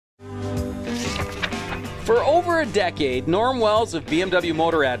For over a decade, Norm Wells of BMW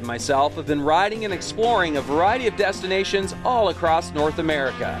Motorrad and myself have been riding and exploring a variety of destinations all across North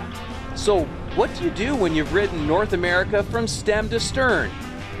America. So, what do you do when you've ridden North America from stem to stern?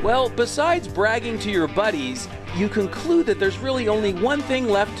 Well, besides bragging to your buddies, you conclude that there's really only one thing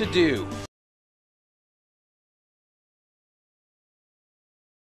left to do.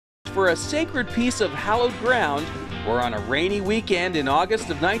 For a sacred piece of hallowed ground, or on a rainy weekend in August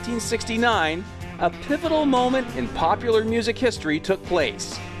of 1969, a pivotal moment in popular music history took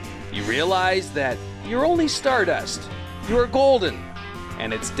place. You realize that you're only stardust, you're golden,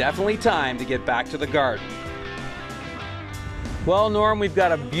 and it's definitely time to get back to the garden. Well, Norm, we've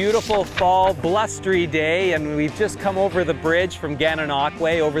got a beautiful fall blustery day, and we've just come over the bridge from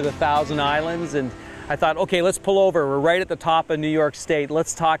Gananoque over the Thousand Islands, and I thought, okay, let's pull over. We're right at the top of New York State.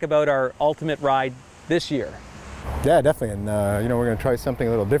 Let's talk about our ultimate ride this year. Yeah, definitely. And, you know, we're going to try something a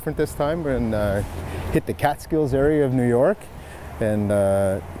little different this time. We're going to hit the Catskills area of New York. And,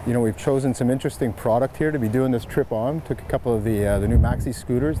 you know, we've chosen some interesting product here to be doing this trip on. Took a couple of the new maxi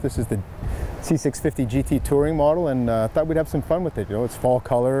scooters. This is the C650 GT touring model, and thought we'd have some fun with it. You know, it's fall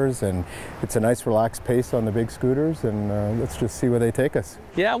colors and it's a nice relaxed pace on the big scooters, and let's just see where they take us.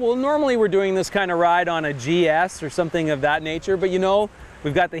 Yeah, well, normally we're doing this kind of ride on a GS or something of that nature, but you know,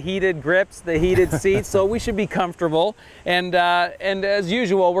 we've got the heated grips, the heated seats, so we should be comfortable. And as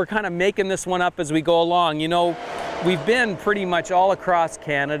usual, we're kind of making this one up as we go along. You know, we've been pretty much all across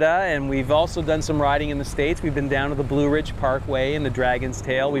Canada, and we've also done some riding in the States. We've been down to the Blue Ridge Parkway and the Dragon's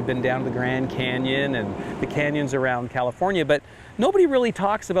Tail. We've been down to the Grand Canyon and the canyons around California, but nobody really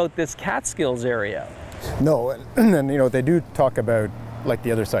talks about this Catskills area. No, and you know, they do talk about like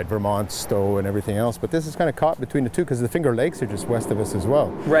the other side, Vermont, Stowe, and everything else, but this is kind of caught between the two because the Finger Lakes are just west of us as well.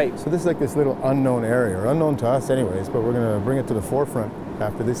 Right. So this is like this little unknown area, or unknown to us anyways, but we're going to bring it to the forefront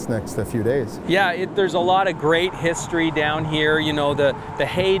after this next few days. Yeah, there's a lot of great history down here. You know, the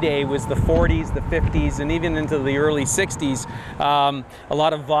heyday was the 40s, the 50s, and even into the early 60s. A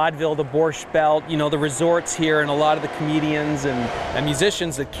lot of vaudeville, the Borscht Belt, you know, the resorts here, and a lot of the comedians and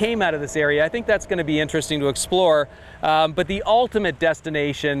musicians that came out of this area. I think that's going to be interesting to explore. But the ultimate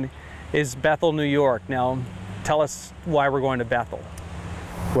destination is Bethel, New York. Now, tell us why we're going to Bethel.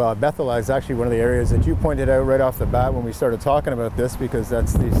 Well, Bethel is actually one of the areas that you pointed out right off the bat when we started talking about this, because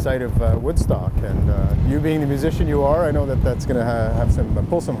that's the site of Woodstock. And you being the musician you are, I know that that's going to have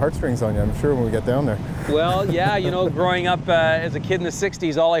pull some heartstrings on you, I'm sure, when we get down there. Well, yeah, you know, growing up as a kid in the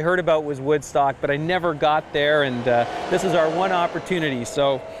 60s, all I heard about was Woodstock, but I never got there, and this is our one opportunity.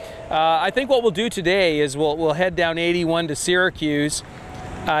 So I think what we'll do today is we'll head down 81 to Syracuse,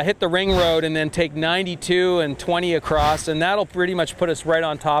 hit the ring road, and then take 92 and 20 across, and that'll pretty much put us right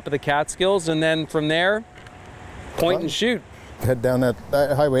on top of the Catskills, and then from there, point and shoot. Head down that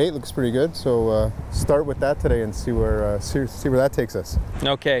Highway 8 looks pretty good, so start with that today and see where that takes us.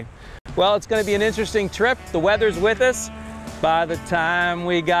 Okay. Well, it's going to be an interesting trip. The weather's with us. By the time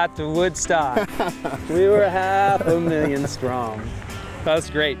we got to Woodstock, we were 500,000 strong. That's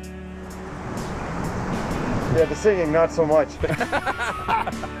great. Yeah, the singing, not so much.